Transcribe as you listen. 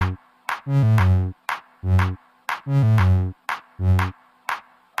Welcome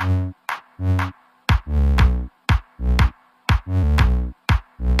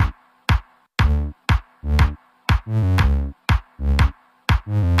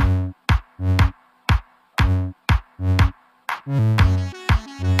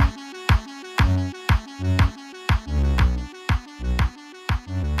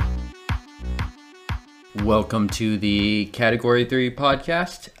to the Category 3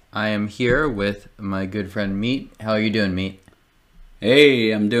 podcast. I am here with my good friend Meat. How are you doing, Meat?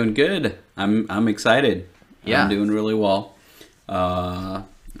 Hey, I'm doing good. I'm excited. Yeah. I'm doing really well. I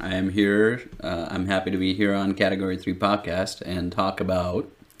am here. I'm happy to be here on Category 3 podcast and talk about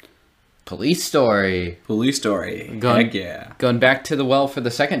Police Story. Police Story. Heck yeah. Going back to the well for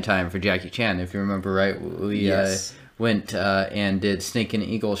the second time for Jackie Chan. If you remember right, we Yes. went and did Snake and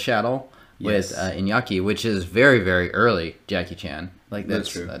Eagle Shadow with Yes. Iñaki, which is very, very early Jackie Chan. Like That's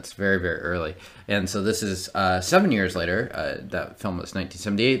true. That's very, very early. And so this is 7 years later. That film was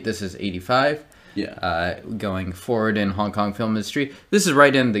 1978. This is 85. Yeah. Going forward in Hong Kong film industry. This is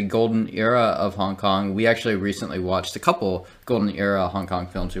right in the golden era of Hong Kong. We actually recently watched a couple golden era Hong Kong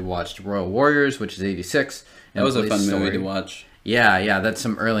films. We watched Royal Warriors, which is 86. That was a Police fun Story. movie to watch. Yeah, that's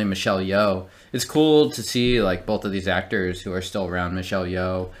some early Michelle Yeoh. It's cool to see like both of these actors who are still around, Michelle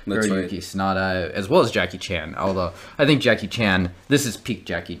Yeoh, That's Hiroyuki right. Sanada, as well as Jackie Chan. Although I think Jackie Chan, this is peak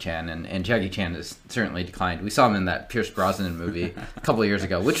Jackie Chan, and Jackie Chan has certainly declined. We saw him in that Pierce Brosnan movie a couple of years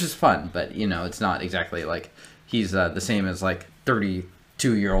ago, which was fun, but you know, it's not exactly like he's the same as like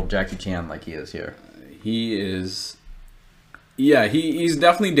 32-year-old Jackie Chan like he is here. He is. Yeah, he's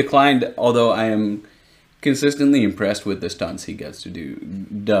definitely declined. Although I am consistently impressed with the stunts he does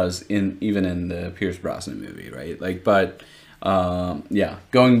even in the Pierce Brosnan movie, right? Like, but yeah,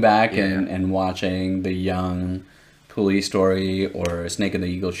 going back and watching the young Police Story or Snake and the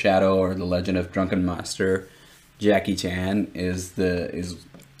Eagle Shadow or The Legend of Drunken Master, Jackie Chan is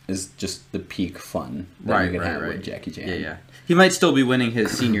just the peak fun that you can have with Jackie Chan. Yeah. He might still be winning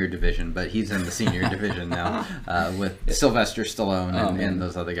his senior division, but he's in the senior division now with Sylvester Stallone and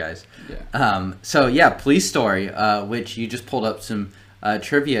those other guys. Yeah. So yeah, Police Story, which you just pulled up some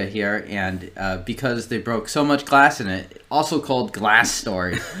trivia here, and because they broke so much glass in it, also called Glass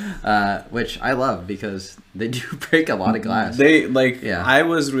Story, which I love because they do break a lot of glass. I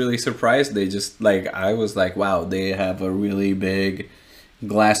was really surprised. I was like, wow, they have a really big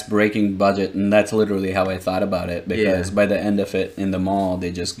glass breaking budget, and that's literally how I thought about it, because by the end of it in the mall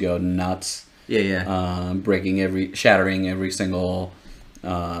they just go nuts, shattering every single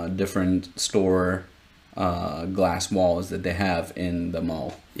different store glass walls that they have in the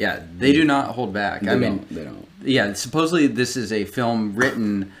mall. They do not hold back. They don't. Yeah, supposedly this is a film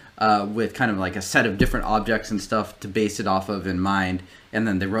written with kind of like a set of different objects and stuff to base it off of in mind, and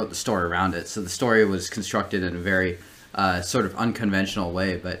then they wrote the story around it. So the story was constructed in a very sort of unconventional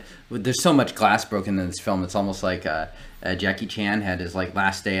way, but there's so much glass broken in this film. It's almost like Jackie Chan had his like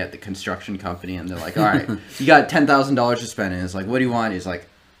last day at the construction company, and they're like, "All right, you got $10,000 to spend," and it's like, "What do you want?" He's like,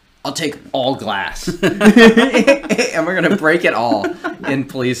 "I'll take all glass, and we're gonna break it all in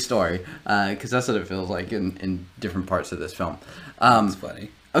Police Story," because that's what it feels like in different parts of this film. It's funny.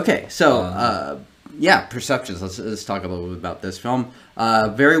 Okay, so perceptions. Let's talk a little bit about this film.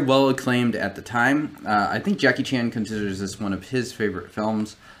 Very well acclaimed at the time. I think Jackie Chan considers this one of his favorite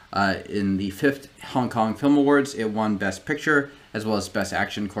films. In the 5th Hong Kong Film Awards, it won Best Picture as well as Best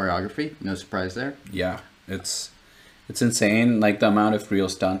Action Choreography. No surprise there. Yeah, it's insane. Like, the amount of real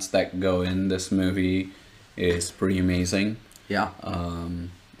stunts that go in this movie is pretty amazing. Yeah.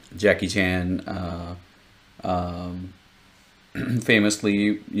 Jackie Chan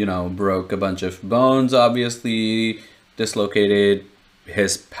famously, broke a bunch of bones, obviously, dislocated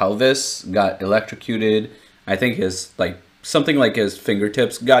his pelvis, got electrocuted. I think something like his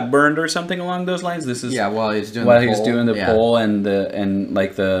fingertips got burned or something along those lines. This is while he's doing the pole, and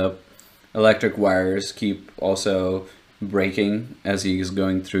the electric wires keep also breaking as he's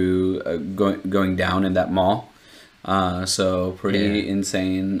going through going down in that mall. So pretty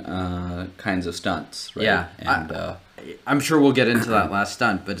insane kinds of stunts, right? Yeah. And I'm sure we'll get into that last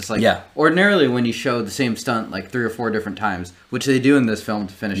stunt, but it's like ordinarily when you show the same stunt like 3 or 4 different times, which they do in this film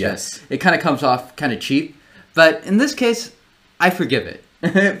to finish it kind of comes off kind of cheap. But in this case, I forgive it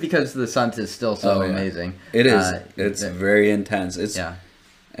because the stunt is still so amazing. It is. It's very intense.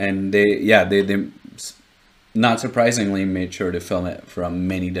 And they not surprisingly made sure to film it from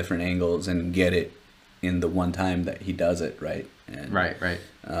many different angles and get it in the one time that he does it, right? And, right.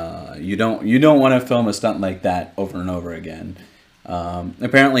 You don't want to film a stunt like that over and over again.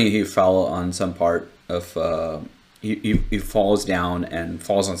 Apparently, he fell on some part of he falls down and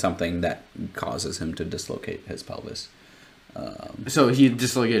falls on something that causes him to dislocate his pelvis. So he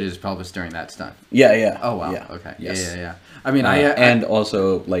dislocated his pelvis during that stunt. Yeah. Oh wow. Yeah. Okay. Yes. Yeah. I mean, and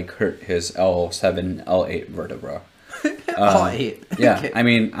also like hurt his L7, L8 vertebra. L8. Yeah, Okay. I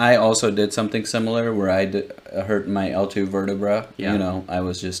mean, I also did something similar where I hurt my L2 vertebra. Yeah. You know, I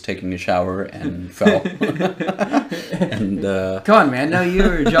was just taking a shower and fell. And Come on, man. No, you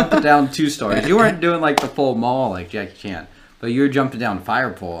were jumping down 2 stories. You weren't doing like the full mall like Jackie Chan, but you were jumping down a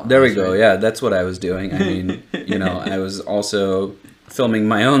fire pole. there we go. Yeah, that's what I was doing. I mean, you know, I was also filming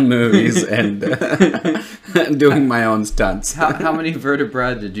my own movies and doing my own stunts. How many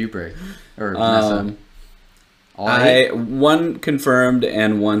vertebrae did you break? Or mess up? All 8? One confirmed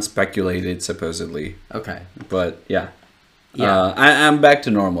and one speculated, supposedly. Okay. But yeah. Yeah. I'm back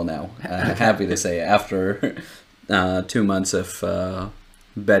to normal now. Happy to say, after 2 months of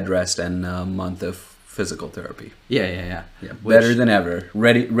bed rest and a month of physical therapy. Yeah. Better than ever.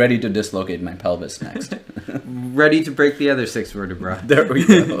 Ready to dislocate my pelvis next. Ready to break the other 6 vertebrae. There we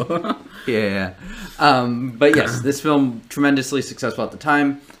go. Yeah. But yes, this film, tremendously successful at the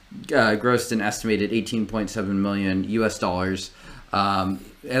time, grossed an estimated $18.7 million US,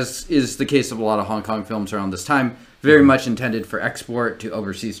 as is the case of a lot of Hong Kong films around this time. Very much intended for export to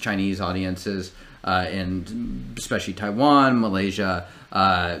overseas Chinese audiences, and especially Taiwan, Malaysia,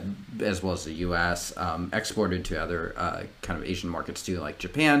 as well as the U.S., exported to other kind of Asian markets too, like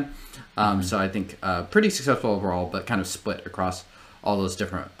Japan. So I think pretty successful overall, but kind of split across all those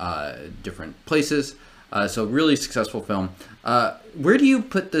different places. So really successful film. Where do you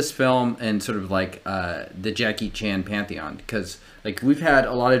put this film in sort of like the Jackie Chan pantheon? Because like we've had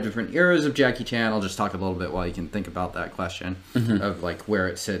a lot of different eras of Jackie Chan. I'll just talk a little bit while you can think about that question of like where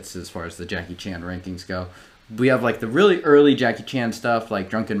it sits as far as the Jackie Chan rankings go. We have like the really early Jackie Chan stuff like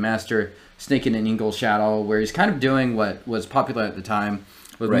Drunken Master, Snake in an Eagle's Shadow, where he's kind of doing what was popular at the time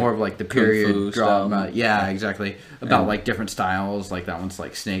with more of like the period drama. Yeah, exactly. About like different styles. Like that one's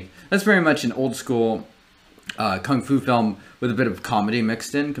like Snake. That's very much an old school kung fu film with a bit of comedy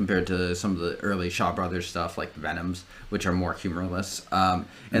mixed in compared to some of the early Shaw Brothers stuff like Venoms, which are more humorless. And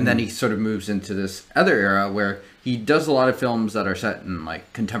then he sort of moves into this other era where he does a lot of films that are set in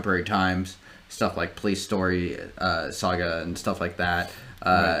like contemporary times, stuff like Police Story, Saga, and stuff like that.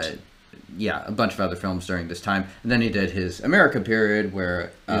 Yeah, a bunch of other films during this time. And then he did his America period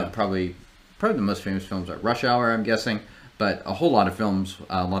where probably the most famous films are Rush Hour, I'm guessing, but a whole lot of films,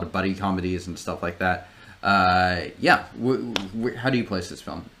 a lot of buddy comedies and stuff like that. How do you place this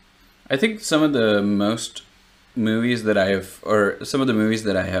film? I think some of the movies that I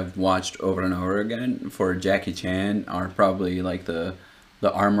have watched over and over again for Jackie Chan are probably like the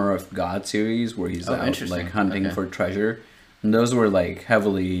Armor of God series, where he's out like hunting for treasure, and those were like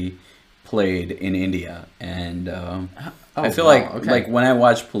heavily played in India. And I feel like when I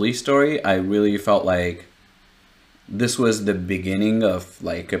watched Police Story, I really felt like this was the beginning of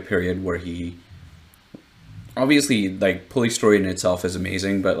like a period where he. Obviously, like, Police Story in itself is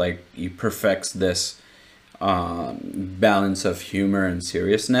amazing, but, like, he perfects this balance of humor and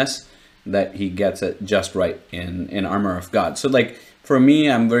seriousness that he gets it just right in Armor of God. So, like, for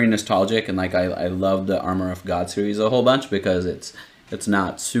me, I'm very nostalgic, and, like, I love the Armor of God series a whole bunch because it's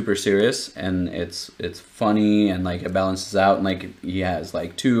not super serious, and it's funny, and, like, it balances out, and, like, he has,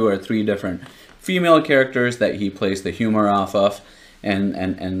 like, 2 or 3 different female characters that he plays the humor off of,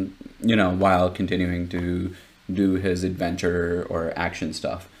 and you know, while continuing to do his adventure or action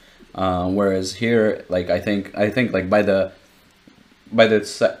stuff. Whereas here, like, I think like by the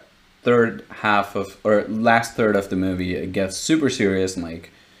third half of, or last third of the movie, it gets super serious, and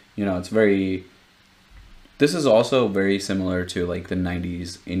like, you know, it's very. This is also very similar to like the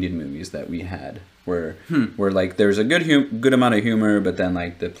 '90s Indian movies that we had, where like there's a good amount of humor, but then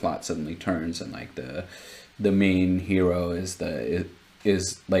like the plot suddenly turns, and like the main hero is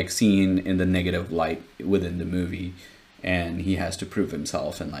like seen in the negative light within the movie, and he has to prove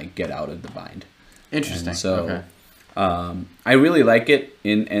himself and like get out of the bind. Interesting. And so I really like it,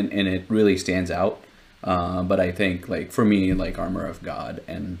 and it really stands out. But I think like for me, like Armor of God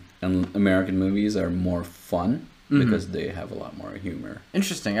and American movies are more fun because they have a lot more humor.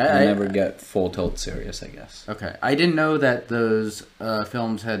 Interesting. I never get full tilt serious, I guess. Okay. I didn't know that those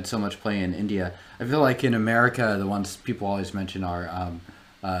films had so much play in India. I feel like in America, the ones people always mention are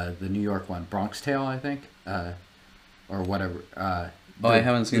the New York one, Bronx Tale, I think, or whatever. I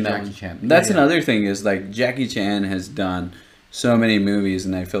haven't seen that Jackie one. Chan. That's another thing is like Jackie Chan has done so many movies,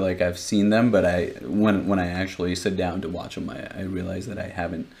 and I feel like I've seen them, but when I actually sit down to watch them, I realize that I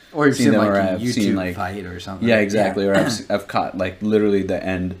haven't or you've seen seen them, like or a I've YouTube seen like fight or something. Yeah, exactly. Or I've caught like literally the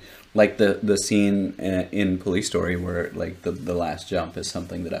end like the scene in Police Story where like the last jump is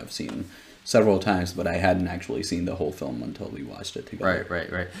something that I've seen several times, but I hadn't actually seen the whole film until we watched it together.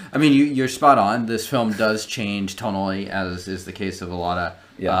 Right. I mean, you're spot on. This film does change tonally, as is the case of a lot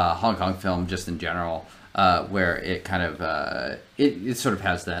of Hong Kong film just in general, where it kind of it sort of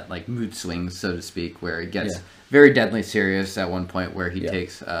has that like mood swings, so to speak, where it gets very deadly serious at one point, where he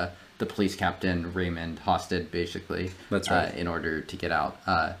takes the police captain Raymond hostage, basically. That's right. In order to get out.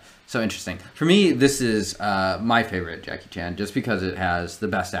 So interesting. For me, this is my favorite Jackie Chan, just because it has the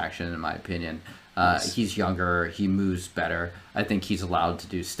best action, in my opinion. Nice. He's younger. He moves better. I think he's allowed to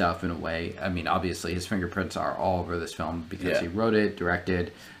do stuff in a way. I mean, obviously, his fingerprints are all over this film because he wrote it,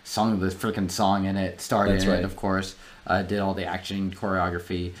 directed, sung the freaking song in it, starred in it, of course, did all the action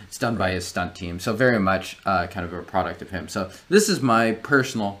choreography. It's done by his stunt team. So very much kind of a product of him. So this is my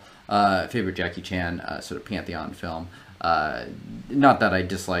personal favorite Jackie Chan sort of pantheon film. Not that I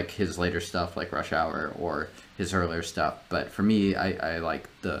dislike his later stuff like Rush Hour or his earlier stuff, but for me, I like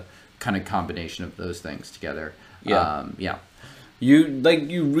the kind of combination of those things together. You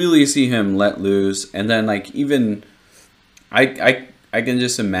really see him let loose, and then like even I can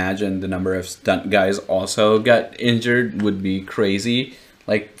just imagine the number of stunt guys also got injured would be crazy,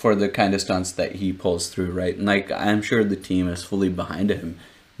 like for the kind of stunts that he pulls through, right? And like I'm sure the team is fully behind him,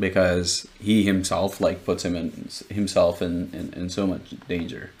 because he himself like puts himself in so much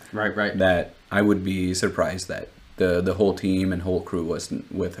danger. Right. That I would be surprised that the whole team and whole crew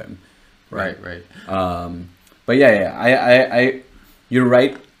wasn't with him. Right. But I you're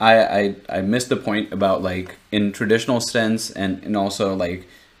right. I missed the point about like in traditional sense and also like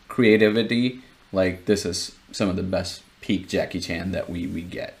creativity. Like this is some of the best peak Jackie Chan that we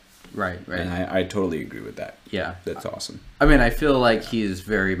get. Right. And I totally agree with that. Yeah. That's awesome. I mean, I feel like he is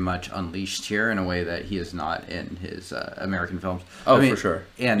very much unleashed here in a way that he is not in his American films. Oh, I mean, for sure.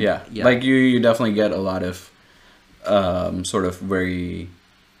 And yeah. Like you definitely get a lot of sort of very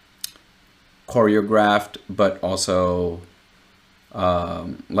choreographed, but also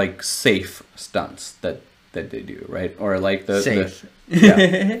like safe stunts that they do, right? Or like safe.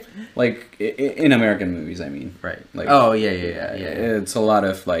 Like in American movies, I mean. Right. Like, yeah. It's a lot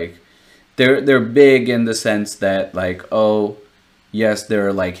of like they're big in the sense that like, oh yes,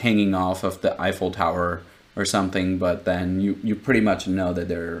 they're like hanging off of the Eiffel Tower or something, but then you pretty much know that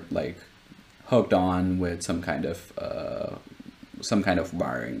they're like hooked on with some kind of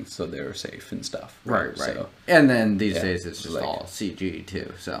wiring, so they're safe and stuff. Right. So, and then these days it's just like, all CG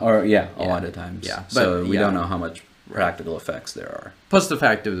too. So a lot of times. Yeah. So we don't know how much practical effects there are. Plus the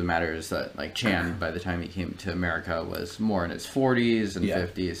fact of the matter is that like Chan, by the time he came to America, was more in his 40s and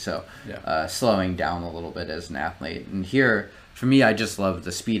 50s, so slowing down a little bit as an athlete. And here, for me, I just love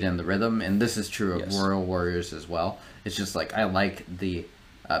the speed and the rhythm, and this is true of Royal Warriors as well. It's just like I like the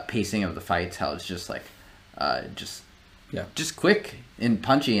pacing of the fights, how it's just like just quick and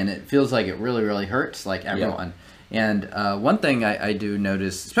punchy, and it feels like it really hurts like everyone. And one thing I do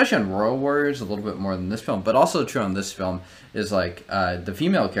notice, especially on Royal Warriors, a little bit more than this film, but also true on this film, is like the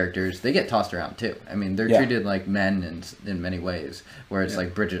female characters, they get tossed around too. I mean, they're treated like men in many ways, where it's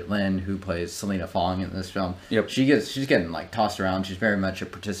like Bridget Lin, who plays Selena Fong in this film. She's getting like tossed around. She's very much a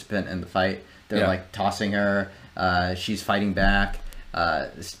participant in the fight. They're like tossing her. She's fighting back.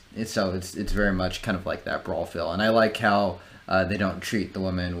 So it's very much kind of like that brawl feel. And I like how they don't treat the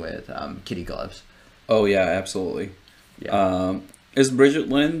women with kitty gloves. Oh yeah, absolutely. Yeah. Is Bridget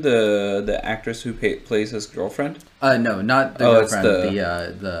Lin the actress who plays his girlfriend? No, not the girlfriend.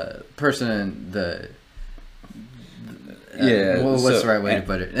 The person. What's the right way to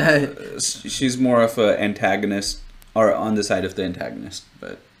put it? She's more of an antagonist, or on the side of the antagonist,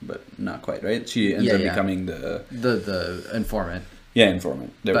 but not quite, right? She ends up becoming the informant. Yeah,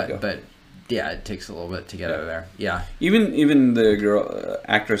 informant. There we go. But yeah, it takes a little bit to get out of there. Yeah. Even the girl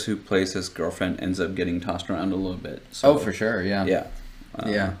actress who plays his girlfriend ends up getting tossed around a little bit. So, for sure. Yeah.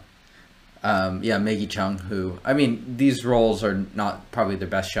 Yeah. Maggie Cheung, who, I mean, these roles are not probably the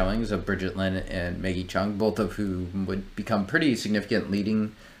best showings of Bridget Lin and Maggie Cheung, both of whom would become pretty significant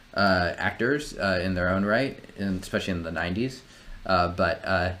leading actors in their own right, and especially in the 90s.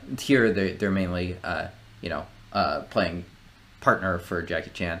 But here they're mainly, playing partner for Jackie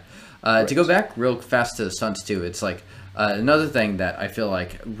Chan. To go back real fast to the stunts too, it's like another thing that I feel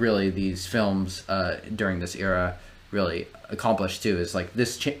like really these films during this era really accomplished too is like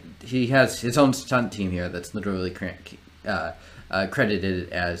this. He has his own stunt team here that's literally credited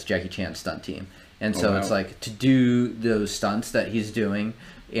as Jackie Chan's stunt team, and so it's like to do those stunts that he's doing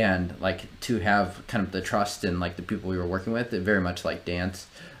and like to have kind of the trust in like the people we were working with. It very much like dance.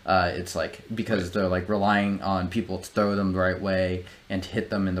 It's like because they're like relying on people to throw them the right way and to hit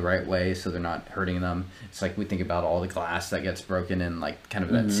them in the right way so they're not hurting them. It's like we think about all the glass that gets broken in like kind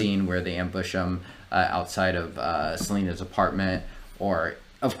of that scene where they ambush them outside of Selena's apartment, or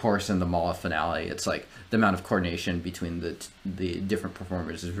of course in the mall finale. It's like the amount of coordination between the different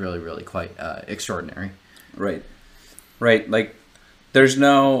performers is really, really quite extraordinary. Right. Like there's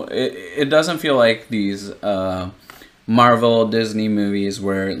no, it doesn't feel like these Marvel Disney movies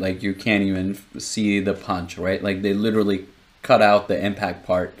where like you can't even see the punch, right? Like they literally cut out the impact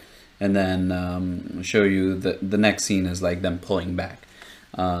part and then show you the next scene is like them pulling back.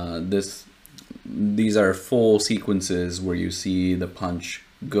 These are full sequences where you see the punch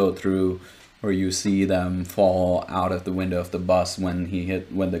go through, or you see them fall out of the window of the bus when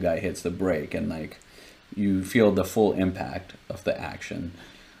the guy hits the brake, and like you feel the full impact of the action,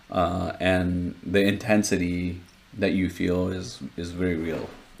 and the intensity that you feel is very real.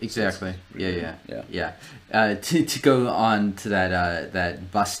 Exactly. Yeah. To go on to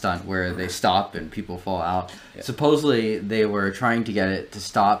that bus stunt where they stop and people fall out. Yeah. Supposedly they were trying to get it to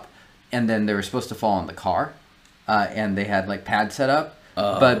stop, and then they were supposed to fall in the car, and they had like pads set up,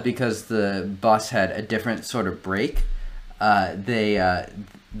 but because the bus had a different sort of brake, they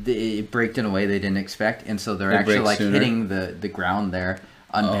braked in a way they didn't expect, and so they're actually like hitting the ground there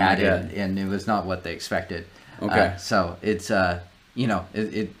unpadded, and it was not what they expected. Okay. So it's they so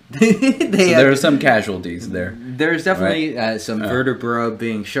there are some casualties there. There's definitely some vertebra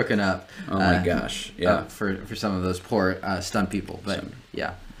being shooken up. Oh my gosh! Yeah. For some of those poor stunt people, but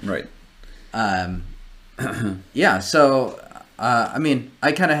yeah. Right. Yeah. So I mean,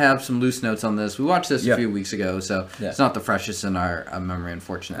 I kind of have some loose notes on this. We watched this a few weeks ago, so it's not the freshest in our memory,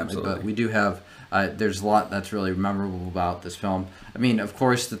 unfortunately. Absolutely. But we do have. There's a lot that's really memorable about this film. I mean, of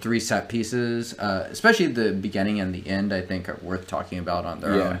course, the three set pieces, especially the beginning and the end, I think are worth talking about on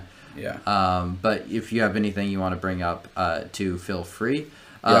their own. Yeah. But if you have anything you want to bring up, to feel free.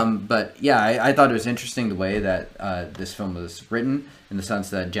 But yeah, I thought it was interesting the way that this film was written, in the sense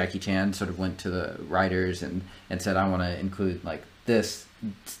that Jackie Chan sort of went to the writers and said, I want to include like these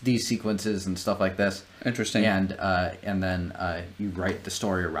sequences and stuff like this. Interesting. And then you write the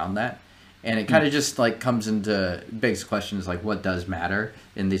story around that. And it kind of just like begs questions like what does matter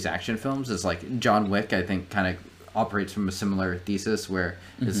in these action films. It's like John Wick, I think, kind of operates from a similar thesis where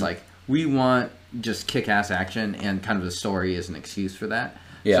it's like we want just kick-ass action, and kind of the story is an excuse for that.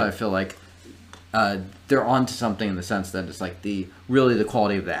 Yeah. So I feel like they're onto something in the sense that it's like the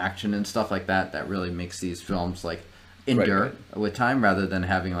quality of the action and stuff like that really makes these films like endure with time, rather than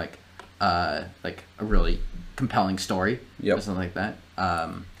having like a really compelling story or something like that.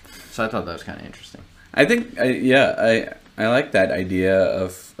 So I thought that was kind of interesting. I think, I like that idea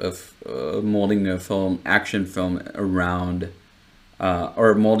of molding a action film around,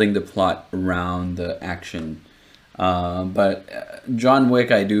 or molding the plot around the action. But John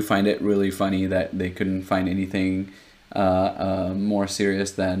Wick, I do find it really funny that they couldn't find anything more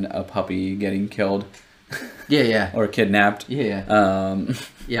serious than a puppy getting killed. Yeah. Or kidnapped. Yeah.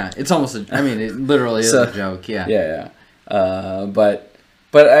 Yeah, it's almost it literally is a joke. Yeah. But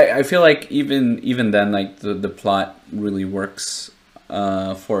I feel like even then, like the plot really works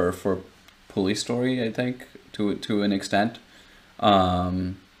for police story, I think, to an extent,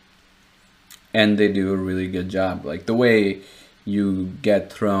 and they do a really good job. Like the way you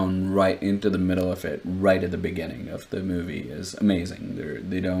get thrown right into the middle of it, right at the beginning of the movie, is amazing.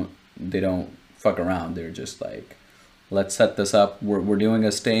 They don't fuck around. They're just like, let's set this up. We're doing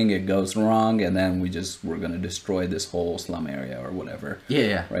a sting. It goes wrong, and then we're gonna destroy this whole slum area or whatever.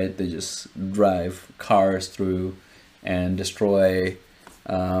 Yeah. Right. They just drive cars through and destroy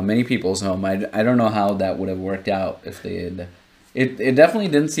many people's home. I don't know how that would have worked out if they had. It definitely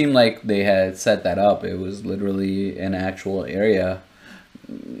didn't seem like they had set that up. It was literally an actual area,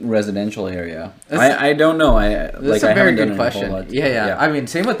 residential area. I don't know. That's a very good question. Yeah. I mean,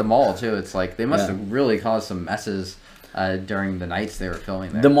 same with the mall too. It's like they must have really caused some messes during the nights they were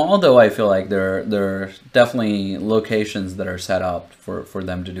filming there. The mall, though, I feel like there are definitely locations that are set up for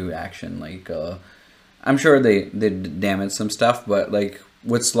them to do action. Like, I'm sure they damage some stuff, but like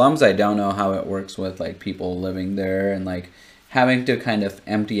with slums, I don't know how it works with like people living there and like having to kind of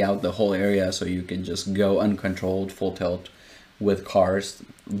empty out the whole area so you can just go uncontrolled full tilt with cars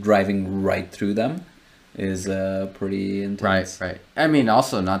driving right through them is pretty intense. Right. I mean,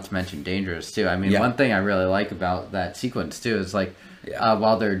 also not to mention dangerous too. I mean, one thing I really like about that sequence too is like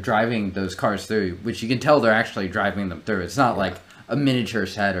while they're driving those cars through, which you can tell they're actually driving them through. It's not like a miniature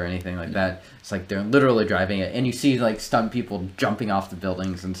set or anything like that. It's like they're literally driving it, and you see like stunt people jumping off the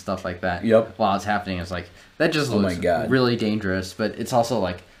buildings and stuff like that. Yep. While it's happening, it's like that just Oh looks my God. really dangerous, but it's also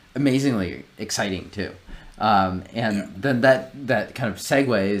like amazingly exciting too. And then that kind of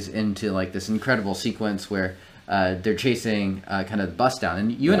segues into like this incredible sequence where they're chasing kind of the bus down.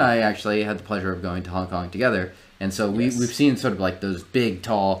 And you and I actually had the pleasure of going to Hong Kong together, and so we've seen sort of like those big,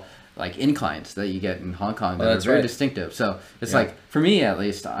 tall, like inclines that you get in Hong Kong that are very distinctive. So it's like, for me at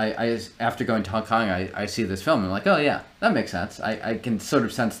least, I after going to Hong Kong, I see this film and I'm like, oh yeah, that makes sense. I can sort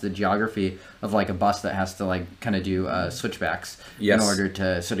of sense the geography of like a bus that has to like kind of do switchbacks in order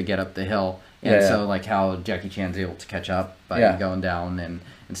to sort of get up the hill. And so like how Jackie Chan's able to catch up by going down and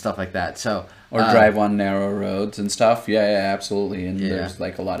stuff like that. So or drive on narrow roads and stuff. Yeah, absolutely. And there's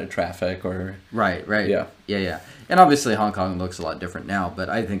like a lot of traffic or right. Yeah. And obviously Hong Kong looks a lot different now, but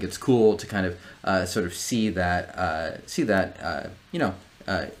I think it's cool to kind of sort of see that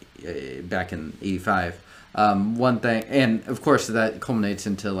back in '85. One thing, and of course that culminates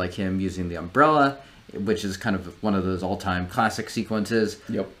into like him using the umbrella, which is kind of one of those all-time classic sequences.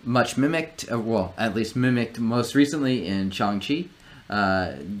 Yep. Much mimicked, well, at least mimicked most recently in Shang-Chi,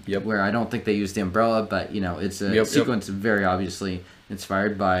 where I don't think they used the umbrella, but, it's a sequence very obviously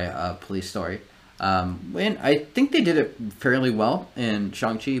inspired by Police Story. And I think they did it fairly well in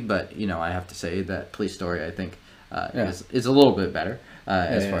Shang-Chi, but, I have to say that Police Story, I think, is a little bit better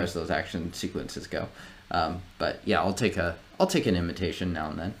as far as those action sequences go. But, yeah, I'll take an imitation now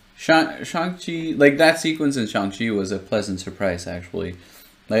and then. Shang-Chi, like that sequence in Shang-Chi was a pleasant surprise, actually.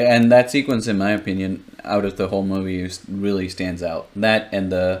 Like, and that sequence, in my opinion, out of the whole movie, really stands out. That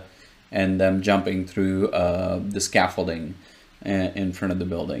and them jumping through the scaffolding in front of the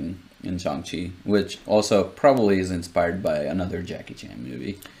building in Shang-Chi, which also probably is inspired by another Jackie Chan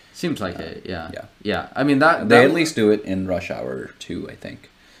movie. Seems like it, yeah. I mean that they at least do it in Rush Hour 2, I think.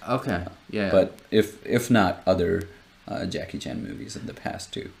 Okay, yeah. But if not, other Jackie Chan movies in the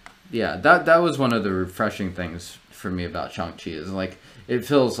past too. Yeah, that was one of the refreshing things for me about Shang-Chi is like it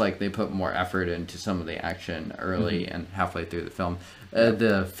feels like they put more effort into some of the action early and halfway through the film.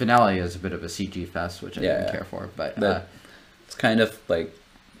 The finale is a bit of a CG fest, which I didn't care for, but it's kind of like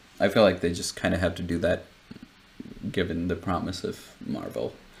I feel like they just kind of have to do that given the promise of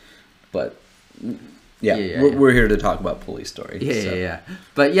Marvel. But we're here to talk about Police Story. Yeah.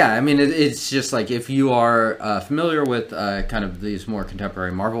 But yeah, I mean, it's just like if you are familiar with kind of these more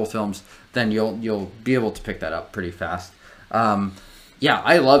contemporary Marvel films, then you'll be able to pick that up pretty fast.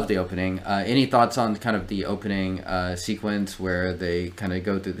 I love the opening. Any thoughts on kind of the opening sequence where they kind of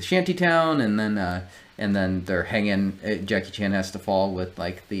go through the shanty town and then they're hanging? Jackie Chan has to fall with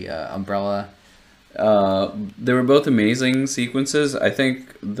like the umbrella. They were both amazing sequences. I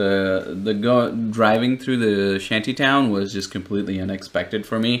think the driving through the shantytown was just completely unexpected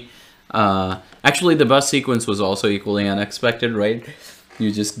for me. Actually, the bus sequence was also equally unexpected, right?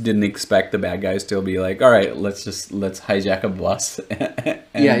 You just didn't expect the bad guys to be like, all right, let's hijack a bus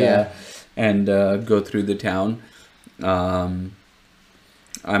and go through the town.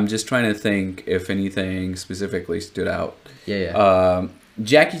 I'm just trying to think if anything specifically stood out.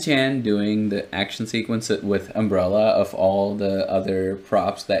 Jackie Chan doing the action sequence with umbrella of all the other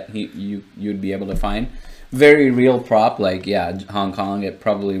props that you'd be able to find. Very real prop, like Hong Kong, it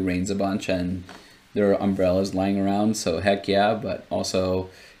probably rains a bunch and there are umbrellas lying around, so heck yeah, but also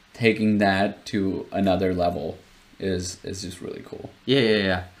taking that to another level is just really cool.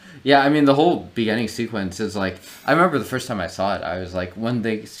 Yeah, I mean, the whole beginning sequence is like, I remember the first time I saw it, I was like, when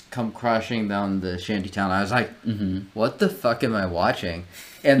they come crashing down the shantytown, I was like, what the fuck am I watching?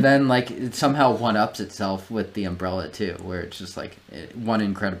 And then, like, it somehow one-ups itself with the umbrella, too, where it's just, like, one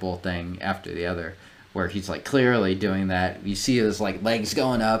incredible thing after the other, where he's, like, clearly doing that. You see his, like, legs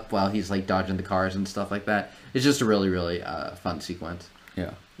going up while he's, like, dodging the cars and stuff like that. It's just a really, really fun sequence.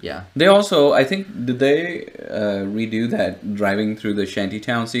 Yeah. They also, I think, did they redo that driving through the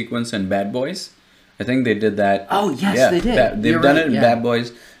shantytown sequence in Bad Boys? I think they did that. Oh, yes, they did. They've done it in Bad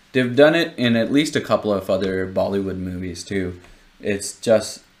Boys. They've done it in at least a couple of other Bollywood movies, too. It's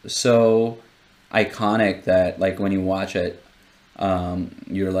just so iconic that, like, when you watch it,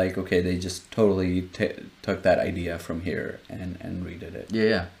 you're like, okay, they just totally took that idea from here and redid it.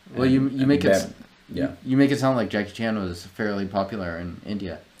 Yeah. Well, you make it sound like Jackie Chan was fairly popular in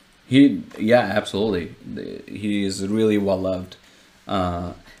India. Absolutely. He is really well loved.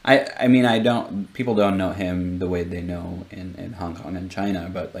 I mean, people don't know him the way they know in Hong Kong and China,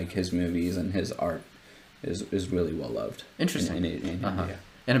 but like his movies and his art is really well loved. Interesting. In India.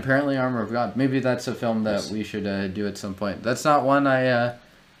 And apparently Armor of God. Maybe that's a film that we should do at some point. That's not one I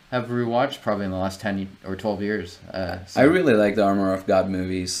have rewatched probably in the last 10 or 12 years. I really like the Armor of God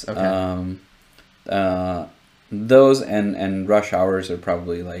movies. Okay. Those and Rush Hours are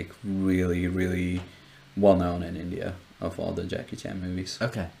probably like really, really well known in India of all the Jackie Chan movies.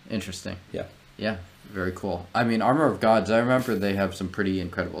 Okay, interesting. Yeah. Yeah, very cool. I mean, Armor of Gods, I remember they have some pretty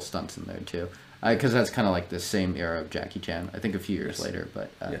incredible stunts in there too. Because that's kind of like the same era of Jackie Chan. I think a few years later,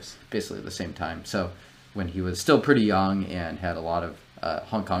 but basically at the same time. So when he was still pretty young and had a lot of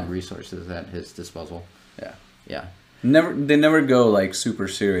Hong Kong resources at his disposal. Yeah. Yeah. They never go like super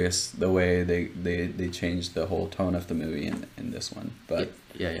serious the way they changed the whole tone of the movie in this one. But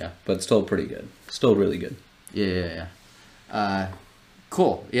yeah. But still pretty good. Still really good. Yeah.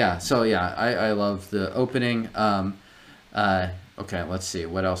 Cool. Yeah. So yeah, I love the opening. Okay, let's see.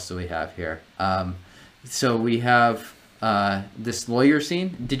 What else do we have here? So we have this lawyer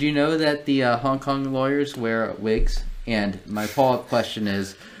scene. Did you know that the Hong Kong lawyers wear wigs? And my follow-up question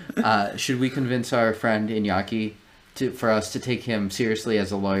is, should we convince our friend Iñaki for us to take him seriously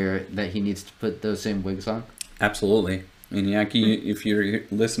as a lawyer that he needs to put those same wigs on? Absolutely. Iñaki, if you're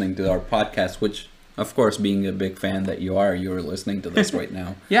listening to our podcast, which, of course, being a big fan that you're listening to this right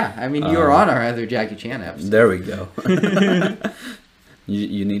now. Yeah, I mean, you were on our other Jackie Chan episode. There we go.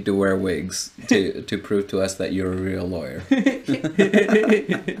 You need to wear wigs to prove to us that you're a real lawyer.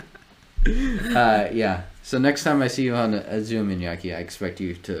 Yeah. So next time I see you on a Zoom, Iñaki, I expect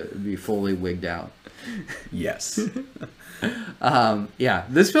you to be fully wigged out. Yes. Yeah,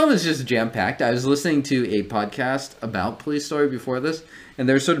 this film is just jam-packed. I was listening to a podcast about Police Story before this, and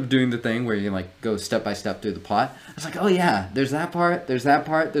they're sort of doing the thing where you like go step by step through the plot. I was like, oh yeah, there's that part, there's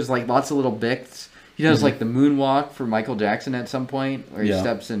like lots of little bits. He does like the moonwalk for Michael Jackson at some point, where he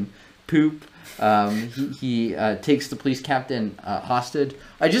steps in poop. He takes the police captain hostage.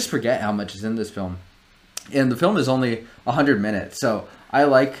 I just forget how much is in this film. And the film is only 100 minutes, so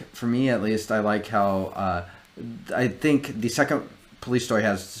for me at least, I like how I think the second Police Story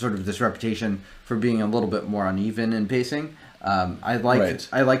has sort of this reputation for being a little bit more uneven in pacing. I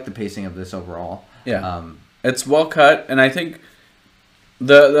like the pacing of this overall. Yeah, it's well cut, and I think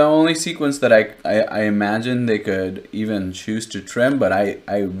the only sequence that I imagine they could even choose to trim, but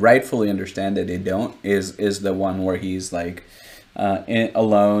I rightfully understand that they don't, is the one where he's like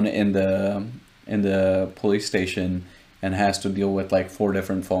alone in the police station and has to deal with like 4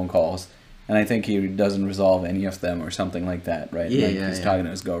 different phone calls. And I think he doesn't resolve any of them or something like that, right? He's talking to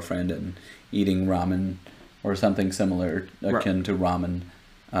his girlfriend and eating ramen or something similar, akin to ramen.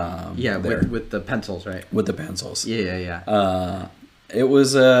 With the pencils, right? With the pencils. Yeah. It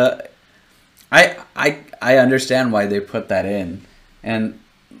was I understand why they put that in, and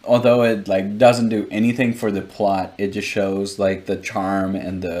although it like doesn't do anything for the plot, it just shows like the charm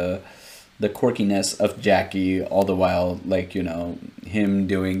and the quirkiness of Jackie, all the while, like, you know, him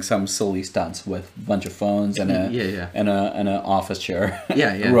doing some silly stunts with a bunch of phones and an office chair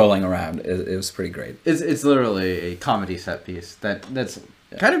rolling around. It was pretty great. It's literally a comedy set piece that's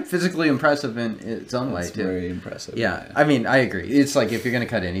kind of physically impressive in its own way, too. Very impressive. Yeah, I mean, I agree. It's like if you're going to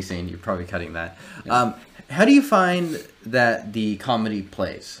cut any scene, you're probably cutting that. Yeah. How do you find that the comedy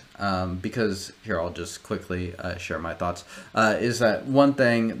plays? Because here, I'll just quickly share my thoughts. Is that one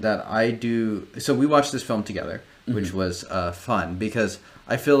thing that I do? So we watched this film together, which was fun because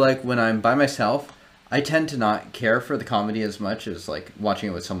I feel like when I'm by myself, I tend to not care for the comedy as much as like watching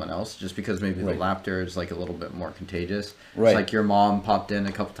it with someone else, just because maybe the laughter is like a little bit more contagious. Right. It's like your mom popped in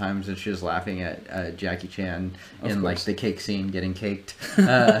a couple times and she was laughing at Jackie Chan in like the cake scene getting caked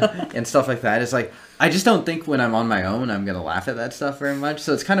and stuff like that. It's like I just don't think when I'm on my own I'm gonna laugh at that stuff very much.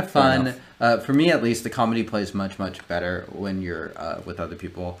 So it's kind of fun for me at least. The comedy plays much better when you're with other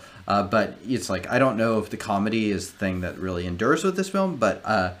people. But it's like I don't know if the comedy is the thing that really endures with this film, but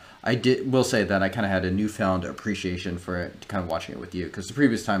will say that I kind of had a newfound appreciation for it, kind of watching it with you, because the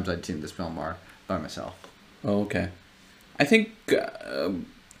previous times I'd seen this film are by myself. Oh, okay. I think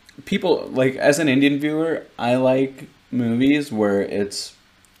people, like, as an Indian viewer, I like movies where it's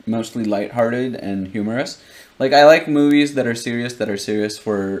mostly lighthearted and humorous. Like, I like movies that are serious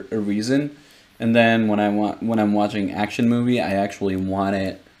for a reason, and then when I'm watching action movie, I actually want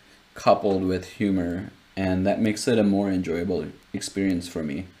it coupled with humor, and that makes it a more enjoyable experience for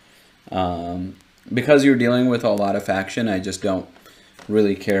me. Because you're dealing with a lot of action, I just don't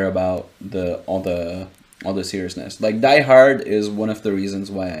really care about all the seriousness. Like Die Hard is one of the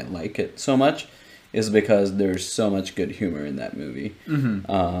reasons why I like it so much, is because there's so much good humor in that movie.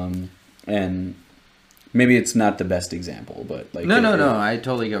 Mm-hmm. And maybe it's not the best example, but like no, I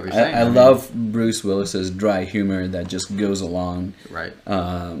totally get what you're saying. I love Bruce Willis's dry humor that just goes along, right?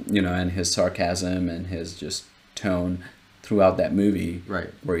 And his sarcasm and his just tone. throughout that movie, Right.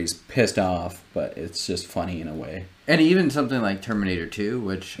 where he's pissed off, but it's just funny in a way. And even something like Terminator 2,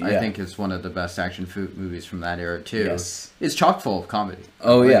 which I Yeah. think is one of the best action movies from that era too, Yes. is chock full of comedy.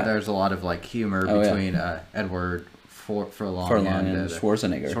 Oh, Like, yeah. there's a lot of like humor Oh, yeah. between Edward Furlong And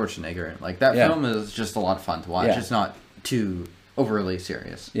Schwarzenegger. Schwarzenegger. Like that Yeah. film is just a lot of fun to watch. Yeah. It's not too overly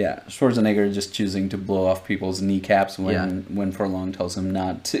serious. Yeah, Schwarzenegger just choosing to blow off people's kneecaps when Furlong tells him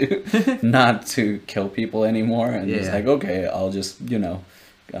not to not to kill people anymore, and he's Yeah. like, okay, I'll just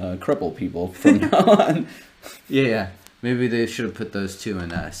cripple people from now on. Yeah. Maybe they should have put those two in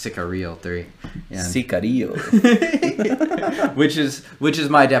Sicario 3. And, Sicario. which is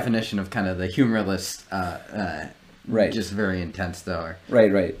my definition of kind of the humorless, Right. just very intense though.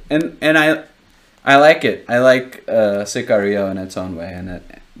 Right, and I like it. I like Sicario in its own way,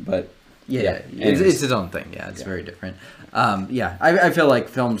 but Yeah, anyways. it's its own thing. Yeah, it's very different. I feel like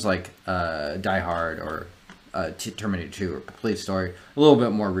films like Die Hard or Terminator 2 or Complete Story a little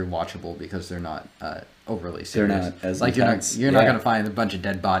bit more rewatchable because they're not overly serious. They're not as like intense. you're not gonna find a bunch of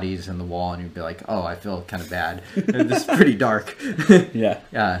dead bodies in the wall and you'd be like, oh, I feel kind of bad. This is pretty dark. Yeah.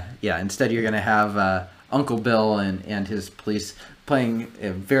 Yeah. Instead, you're gonna have Uncle Bill and his police playing a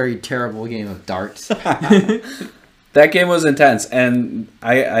very terrible game of darts. That game was intense, and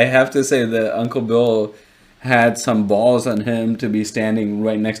I have to say that Uncle Bill had some balls on him to be standing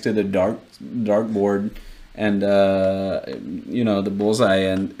right next to the dartboard and the bullseye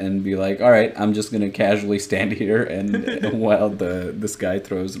and be like, all right, I'm just gonna casually stand here and while this guy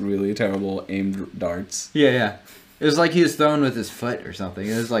throws really terrible aimed darts. Yeah. It was like he was thrown with his foot or something.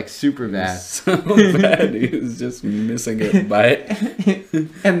 It was like super bad. So bad, he was just missing it by it.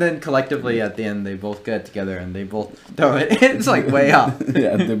 And then collectively at the end, they both get together and they both throw it. It's like way up.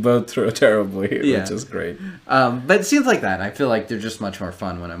 Yeah, they both throw terribly, Yeah. which is great. But scenes like that, I feel like they're just much more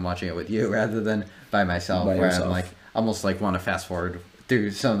fun when I'm watching it with you rather than by myself, By where yourself. I'm like almost like want to fast forward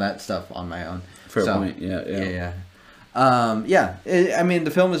through some of that stuff on my own. Fair So, point. Yeah. I mean,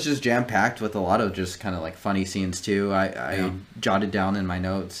 the film is just jam packed with a lot of just kind of like funny scenes too. I jotted down in my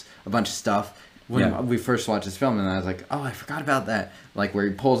notes a bunch of stuff when we first watched this film, and I was like, oh, I forgot about that. Like where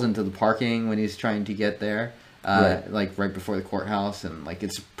he pulls into the parking when he's trying to get there, like right before the courthouse, and like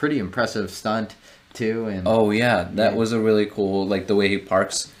it's a pretty impressive stunt too. And Oh yeah, that was a really cool, like the way he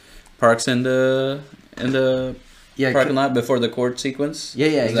parks in the parking lot before the court sequence. Yeah,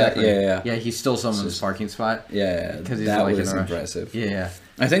 Is that- exactly. yeah. He stole someone's parking spot. Yeah, because he's that like was in a rush. impressive. Yeah.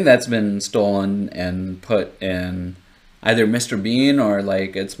 I think that's been stolen and put in either Mr. Bean or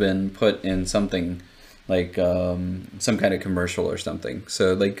like it's been put in something like some kind of commercial or something.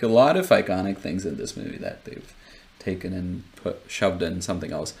 So like a lot of iconic things in this movie that they've taken and shoved in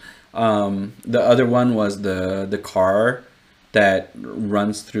something else. The other one was the car that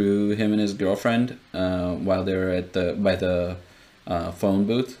runs through him and his girlfriend while they're by the phone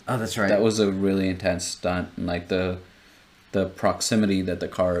booth. Oh, that's right. That was a really intense stunt, and like the proximity that the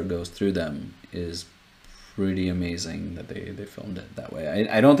car goes through them is pretty amazing that they filmed it that way.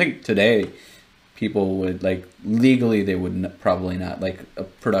 I don't think today people would, like, legally they would probably not, like a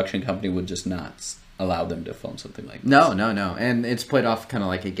production company would just not allow them to film something like this. No, and it's played off kind of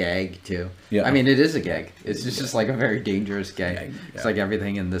like a gag too. Yeah. I mean, it is a gag. It's just like a very dangerous gag. Gag, It's yeah. like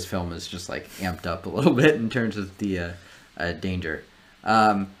everything in this film is just like amped up a little bit in terms of the danger.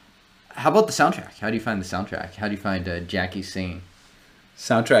 How about the soundtrack? How do you find the soundtrack? How do you find Jackie singing?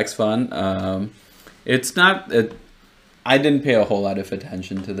 Soundtrack's fun. It's not. I didn't pay a whole lot of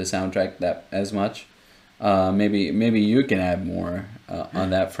attention to the soundtrack that as much. Maybe you can add more on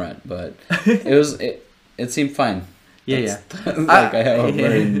that front, but it seemed fine. Yeah. Like I have a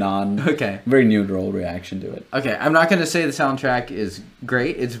very Okay. very neutral reaction to it. Okay, I'm not going to say the soundtrack is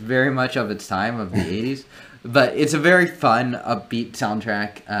great. It's very much of its time, of the 80s. But it's a very fun, upbeat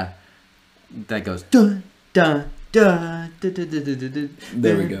soundtrack that goes dun, dun, dun, dun, dun, dun, dun, dun, dun.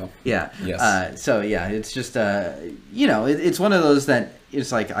 There we go. Yeah. Yes. So, yeah, it's just, it's one of those that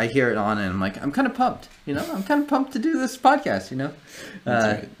it's like I hear it on and I'm like, I'm kind of pumped. I'm kind of pumped to do this podcast,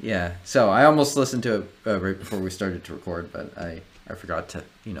 That's right. Yeah. So I almost listened to it right before we started to record, but I forgot to,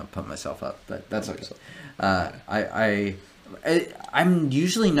 pump myself up. But that's okay. I'm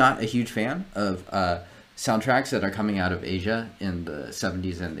usually not a huge fan of soundtracks that are coming out of Asia in the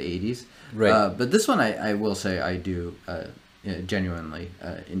 70s and the 80s. Right. But this one I will say I do genuinely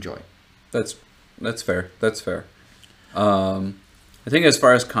enjoy. That's fair. That's fair. I think as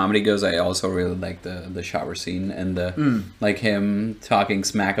far as comedy goes, I also really like the shower scene and like him talking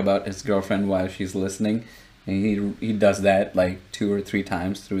smack about his girlfriend while she's listening And he does that like 2 or 3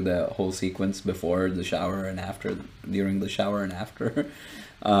 times through the whole sequence, before the shower and after, during the shower and after.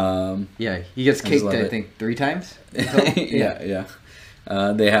 Yeah, he gets I just kicked, love I it. think, 3 times. in total? Yeah.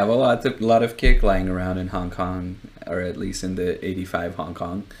 They have a lot of kick lying around in Hong Kong, or at least in the '85 Hong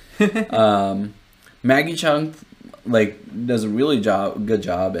Kong. Maggie Cheung like does a really good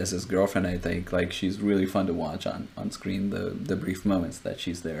job as his girlfriend. I think like she's really fun to watch on screen. The brief moments that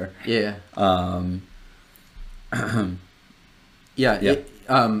she's there. Yeah. Um, Yeah, Yeah.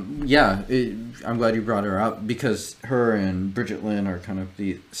 I'm glad you brought her up, because her and Bridget Lin are kind of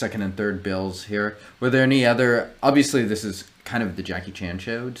the second and third bills here. Were there any other? Obviously, this is kind of the Jackie Chan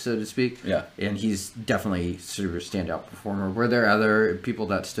show, so to speak. Yeah. and he's definitely sort of a standout performer. Were there other people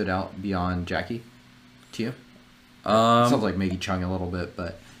that stood out beyond Jackie to you? Sounds like Maggie Chung a little bit,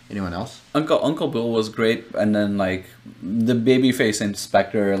 but anyone else? Uncle Bill was great, and then like the babyface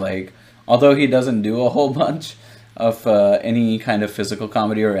inspector, like although he doesn't do a whole bunch of any kind of physical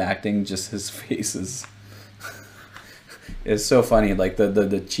comedy or acting, just his face is so funny. Like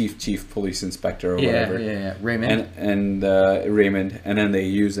the chief police inspector or whatever. Yeah. Raymond. and Raymond, and then they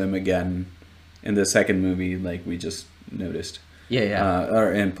use him again in the second movie, like we just noticed. Yeah.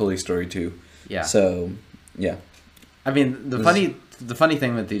 Or in Police Story 2. Yeah. So yeah. I mean, the funny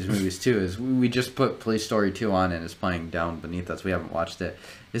thing with these movies too is we just put Police Story 2 on and it's playing down beneath us. We haven't watched it.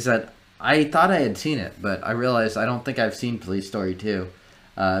 Is that I thought I had seen it, but I realized I don't think I've seen Police Story 2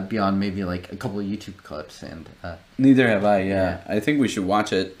 beyond maybe like a couple of YouTube clips. And Neither have I. Yeah. Yeah. I think we should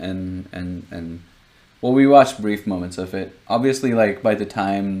watch it and well, we watched brief moments of it. Obviously, like by the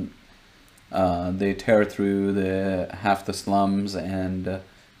time they tear through half the slums and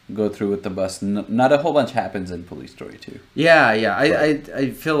go through with the bus, not a whole bunch happens in Police Story 2. yeah.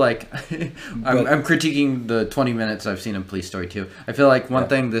 I feel like But- I'm critiquing the 20 minutes I've seen in Police Story 2. I feel like one Yeah.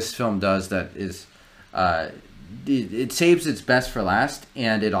 thing this film does that is it saves its best for last,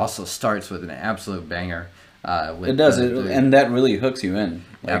 and it also starts with an absolute banger. With It does, and that really hooks you in.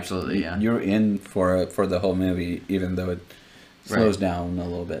 Absolutely, yeah. You're in for the whole movie, even though it slows down a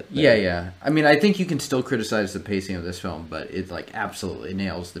little bit. Yeah. I mean, I think you can still criticize the pacing of this film, but it like absolutely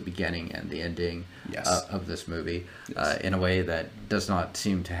nails the beginning and the ending Yes. of this movie Yes. in a way that does not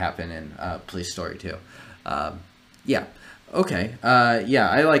seem to happen in Police Story 2. Yeah. Okay. Yeah,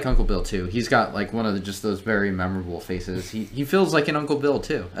 I like Uncle Bill too. He's got like one of just those very memorable faces. He feels like an Uncle Bill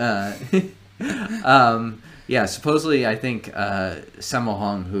too. Yeah, supposedly I think Sammo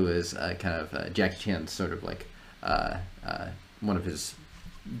Hung, who is kind of Jackie Chan's sort of like one of his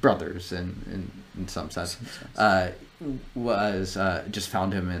brothers in some sense, was just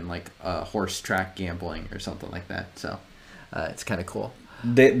found him in like horse track gambling or something like that. So it's kind of cool.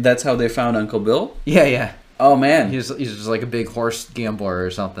 That's how they found Uncle Bill? Yeah. Oh man. He's just like a big horse gambler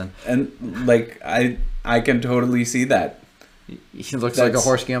or something. And like I can totally see that. He looks like a That's-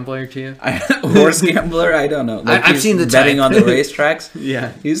 horse gambler to you. Horse gambler? I don't know. Like I've he's seen the betting type. on the racetracks.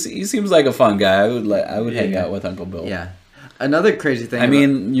 Yeah. He seems like a fun guy. I would hang Yeah. out with Uncle Bill. Yeah. Another crazy thing. I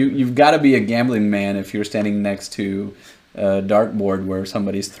mean, you've got to be a gambling man if you're standing next to a dartboard where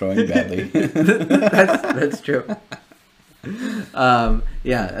somebody's throwing badly. that's true. Yeah,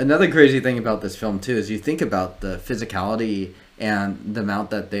 another crazy thing about this film too is you think about the physicality and the amount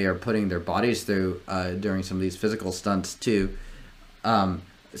that they are putting their bodies through during some of these physical stunts too.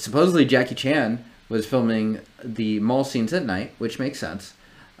 Supposedly Jackie Chan was filming the mall scenes at night, which makes sense.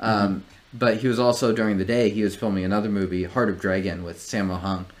 But he was also during the day he was filming another movie, Heart of Dragon, with Sammo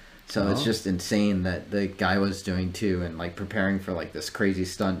Hung. So it's just insane that the guy was doing too, and like preparing for like this crazy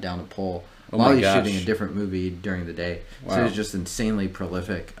stunt down a pole Oh while my he's gosh. shooting a different movie during the day. So Wow. he was just insanely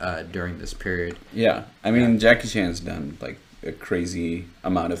prolific during this period. Yeah, I mean, Jackie Chan's done like a crazy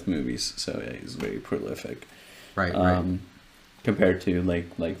amount of movies, so yeah, he's very prolific. Right. Compared to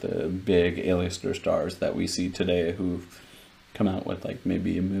like the big A-lister stars that we see today, who've come out with like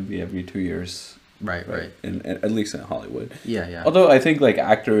maybe a movie every 2 years, Right. at least in Hollywood. Yeah. Although I think like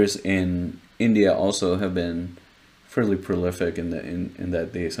actors in India also have been fairly prolific in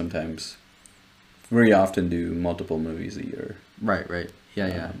that they sometimes, very often, do multiple movies a year. Right.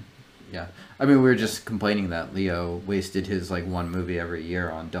 Yeah. I mean, we were just complaining that Leo wasted his like one movie every year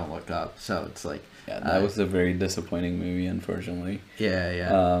on Don't Look Up. So it's like, Yeah, that was a very disappointing movie, unfortunately.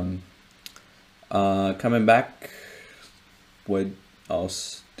 yeah. Coming back, what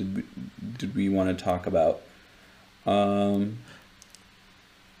else did we want to talk about?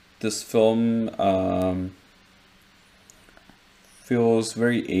 This film feels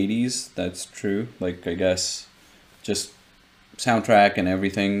very 80s. That's true. Like, I guess just soundtrack and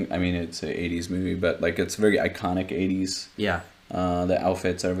everything. I mean, it's a 80s movie, but like it's very iconic 80s. Yeah. The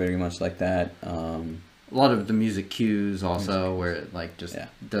outfits are very much like that. a lot of the music cues also, where it like just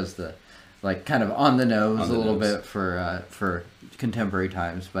does the like kind of on the nose a little bit for contemporary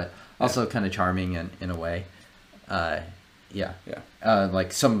times, but also kind of charming in a way.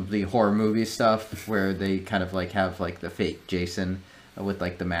 Like some of the horror movie stuff where they kind of like have like the fake Jason with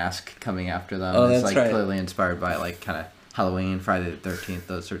like the mask coming after them. Oh, it's that's like right. clearly inspired by like kind of Halloween, Friday the 13th,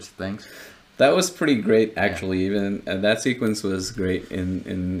 those sorts of things. That was pretty great, actually. Even that sequence was great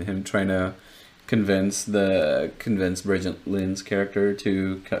in him trying to convince Bridget Lynn's character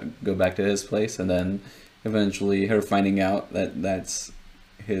to go back to his place, and then eventually her finding out that that's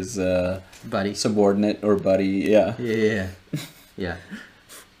his buddy, subordinate or buddy. Yeah.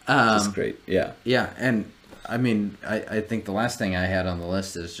 That's great. Yeah, and I mean, I think the last thing I had on the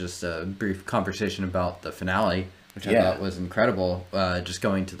list is just a brief conversation about the finale, which I thought was incredible, just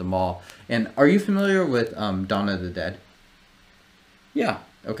going to the mall. And are you familiar with Dawn of the Dead? Yeah.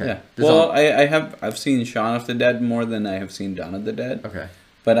 Okay. Yeah. Well, I've seen Shaun of the Dead more than I have seen Dawn of the Dead. Okay.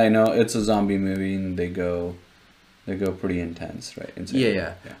 But I know it's a zombie movie, and they go pretty intense, right?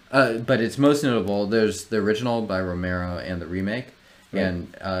 Yeah. But it's most notable. There's the original by Romero and the remake. Right.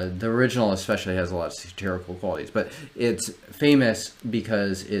 And the original especially has a lot of satirical qualities. But it's famous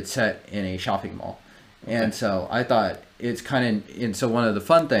because it's set in a shopping mall. Okay. And so I thought it's kind of... And so one of the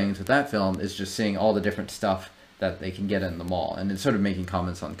fun things with that film is just seeing all the different stuff that they can get in the mall. And it's sort of making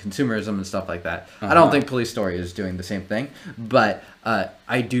comments on consumerism and stuff like that. I don't think Police Story is doing the same thing. But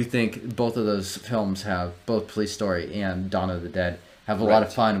I do think both of those films have... Both Police Story and Dawn of the Dead have a lot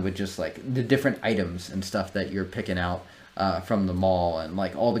of fun with just like the different items and stuff that you're picking out from the mall, and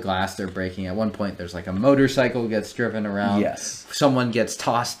like all the glass they're breaking. At one point there's like a motorcycle gets driven around. Yes. Someone gets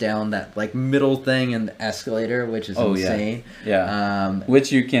tossed down that like middle thing in the escalator, which is insane. Yeah.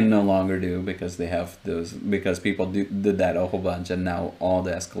 Which you can no longer do because they have those, because people did that a whole bunch, and now all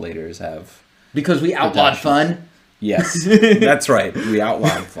the escalators have... Because we outlawed fun? Yes. That's right. We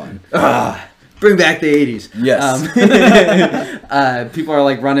outlawed fun. Bring back the 80s. Yes. People are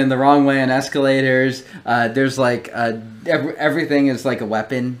like running the wrong way on escalators. There's like everything is like a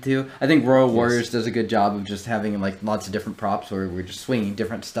weapon too. I think Royal Warriors does a good job of just having like lots of different props where we're just swinging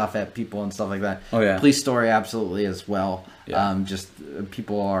different stuff at people and stuff like that. Oh yeah. Police Story absolutely as well. Yeah. Just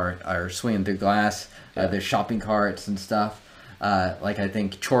people are swinging through glass. There's shopping carts and stuff. Like I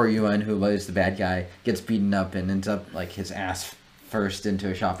think Chor Yuen, who was the bad guy, gets beaten up and ends up like his ass first into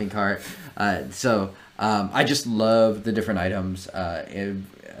a shopping cart. So I just love the different items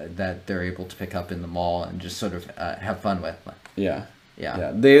that they're able to pick up in the mall and just sort of have fun with. Yeah.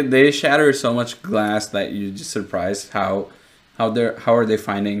 They shatter so much glass that you're just surprised how are they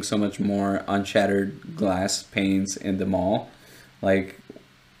finding so much more unshattered glass panes in the mall. Like,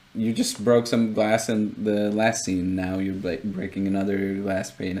 you just broke some glass in the last scene. Now you're breaking another glass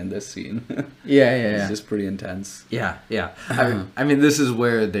pane in this scene. It's just pretty intense. Yeah. I mean, this is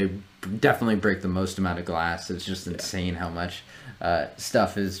where they definitely break the most amount of glass. It's just insane how much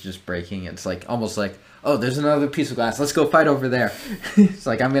stuff is just breaking. It's like almost like, oh, there's another piece of glass. Let's go fight over there. It's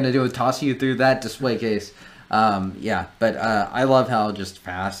like, I'm gonna toss you through that display case. But I love how just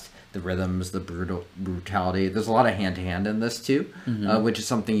fast. The rhythms, the brutality. There's a lot of hand-to-hand in this, too, which is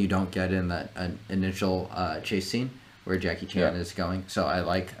something you don't get in that initial chase scene where Jackie Chan is going. So I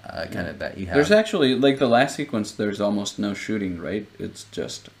like kind of that you have... There's actually, like the last sequence, there's almost no shooting, right? It's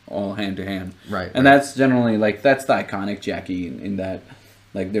just all hand-to-hand. Right. And that's generally, like, that's the iconic Jackie in that,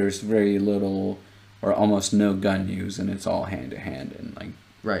 like, there's very little or almost no gun use, and it's all hand-to-hand. And, like...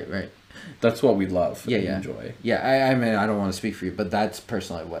 Right. That's what we love and enjoy. Yeah, I mean, I don't want to speak for you, but that's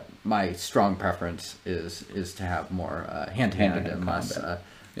personally what my strong preference is to have more hand-to-hand and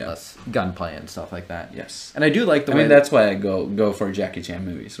less gunplay and stuff like that. Yes. And I do like the way... I mean, that's why I go for Jackie Chan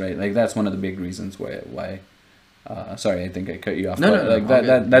movies, right? Like, that's one of the big reasons why sorry, I think I cut you off.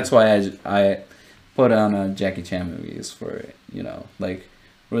 That's why I put on Jackie Chan movies for, like,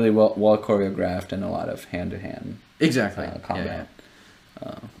 really well choreographed and a lot of hand-to-hand combat.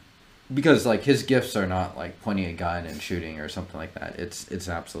 Because like his gifts are not like pointing a gun and shooting or something like that. It's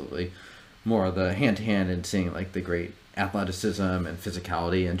absolutely more of the hand to hand and seeing like the great athleticism and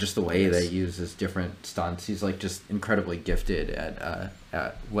physicality and just the way that he uses different stunts. He's like just incredibly gifted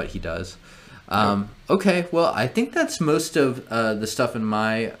at what he does. Okay, well I think that's most of the stuff in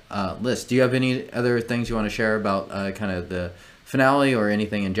my list. Do you have any other things you want to share about kind of the finale or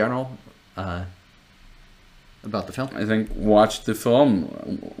anything in general? About the film? I think watch the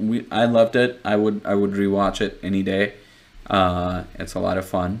film. I loved it. I would rewatch it any day. It's a lot of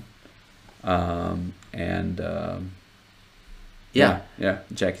fun.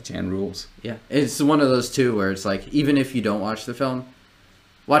 Jackie Chan rules. Yeah, it's one of those too where it's like even if you don't watch the film,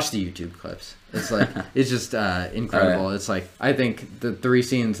 Watch the YouTube clips. It's like it's just incredible. Alright. It's like I think the 3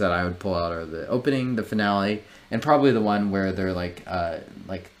 scenes that I would pull out are the opening, the finale, and probably the one where they're like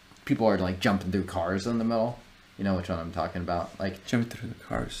people are like jumping through cars in the middle. You know which one I'm talking about? Like Jumping through the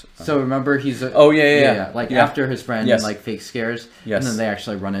cars. so remember he's like Yeah. after his friend Yes. like fake scares, Yes. and then they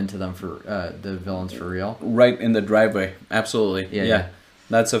actually run into them for the villains for real. Right in the driveway. Absolutely. Yeah, Yeah. yeah.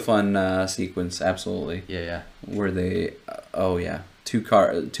 That's a fun sequence. Absolutely. Yeah. Where they, oh yeah, two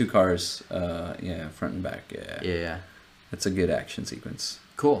cars, yeah, front and back. Yeah. Yeah. That's a good action sequence.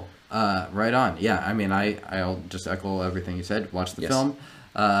 Cool. Right on. Yeah, I mean, I'll just echo everything you said. Watch the Yes. film.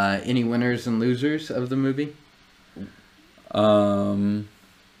 Any winners and losers of the movie?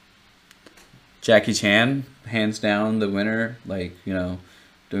 Jackie Chan, hands down the winner. Like, you know,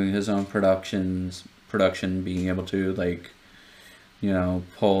 doing his own production, being able to like, you know,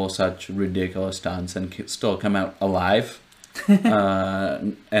 pull such ridiculous stunts and still come out alive.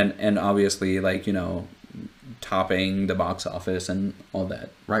 And obviously, like, you know, topping the box office and all that.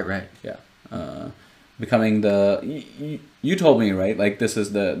 Right. Yeah. Becoming the you told me, right? Like, this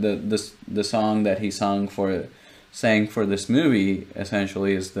is the song that he sang for this movie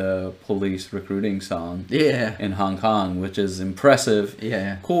essentially is the police recruiting song Yeah. in Hong Kong, which is impressive,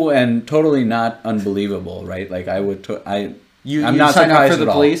 Yeah. cool, and totally not unbelievable, right? Like, I'm You not sign up surprised for the at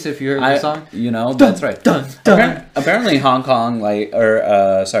all. police if you heard the song? You know, that's right. Dun. Apparently Hong Kong,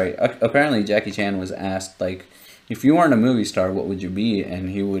 apparently Jackie Chan was asked, like, if you weren't a movie star, what would you be? And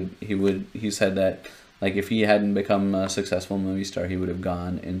he said that, like, if he hadn't become a successful movie star, he would have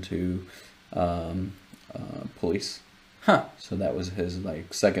gone into police. Huh. So that was his,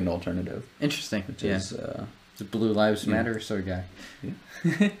 like, second alternative, Interesting. which Yeah. is, The Blue Lives yeah. Matter sort of guy.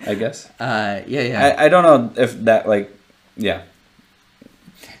 I guess. Yeah. I don't know if that, like, yeah.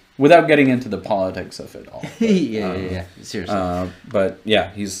 Without getting into the politics of it all. But, yeah. Seriously. But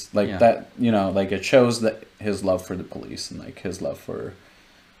yeah, he's like Yeah. that, you know, like, it shows that his love for the police and like his love for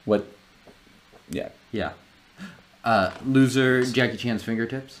what, yeah. Yeah. Loser, Jackie Chan's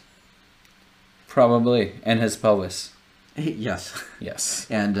fingertips? Probably. And his pelvis. Yes. Yes.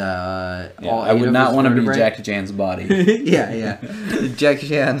 And Yeah, all I 8 would of not his want to be vertebrae? Jackie Chan's body. yeah. Jackie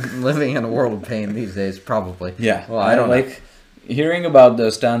Chan living in a world of pain these days, probably. Yeah. Well, I don't know. like hearing about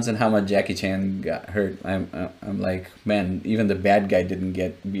those stunts and how much Jackie Chan got hurt. I'm like, man, even the bad guy didn't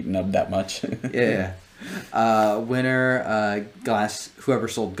get beaten up that much. Yeah. Winner, Glass. Whoever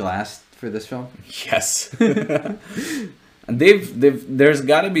sold Glass for this film. Yes. And there's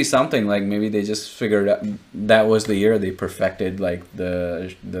got to be something, like, maybe they just figured out that was the year they perfected, like,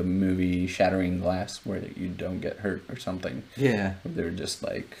 the movie Shattering Glass, where you don't get hurt or something. Yeah. They're just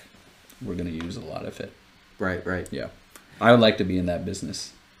like, we're gonna use a lot of it. Right. Yeah, I would like to be in that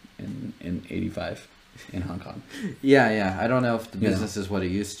business in '85 in Hong Kong. Yeah. I don't know if the You know. business is what it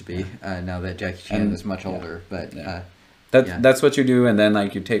used to be now that Jackie Chan And- is much yeah. older. But Yeah. Yeah. That's what you do, and then,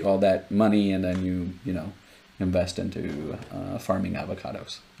 like, you take all that money and then you know, invest into farming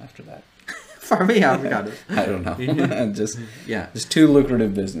avocados after that. farming avocados. I don't know. just Yeah. two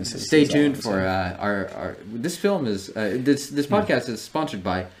lucrative businesses. Stay is all tuned I'm for saying. our. This film is this podcast is sponsored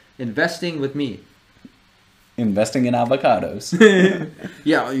by Investing with Me. Investing in avocados.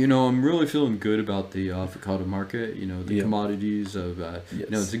 Yeah, you know, I'm really feeling good about the avocado market. You know, the Yeah. commodities of, you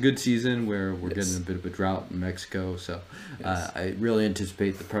know, it's a good season where we're Yes. getting a bit of a drought in Mexico. So I really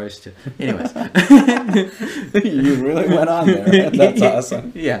anticipate the price to. Anyways. You really went on there. That's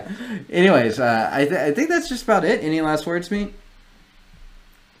awesome. Yeah. Anyways, I think that's just about it. Any last words, me?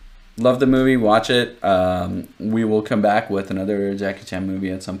 Love the movie. Watch it. We will come back with another Jackie Chan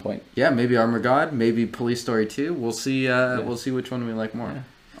movie at some point. Yeah, maybe Armor God, maybe Police Story 2. We'll see. We'll see which one we like more. Yeah.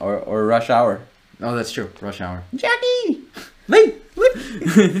 Or Rush Hour. Oh, that's true. Rush Hour. Jackie! Leave.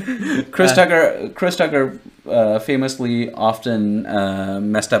 Chris Tucker famously often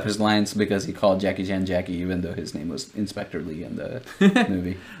messed up his lines because he called Jackie Chan Jackie, even though his name was Inspector Lee in the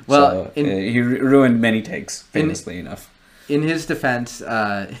movie. Well, so, he ruined many takes, famously enough. In his defense,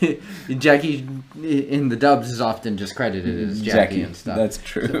 Jackie in the dubs is often just credited as Jackie and stuff. That's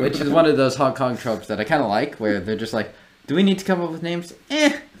true. So, which is one of those Hong Kong tropes that I kind of like, where they're just like, do we need to come up with names?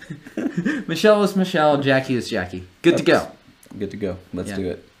 Michelle is Michelle, Jackie is Jackie. Good to go. Good to go. Let's do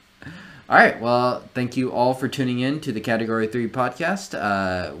it. All right. Well, thank you all for tuning in to the Category 3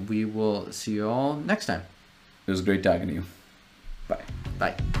 podcast. We will see you all next time. It was great talking to you. Bye.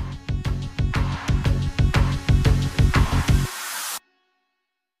 Bye.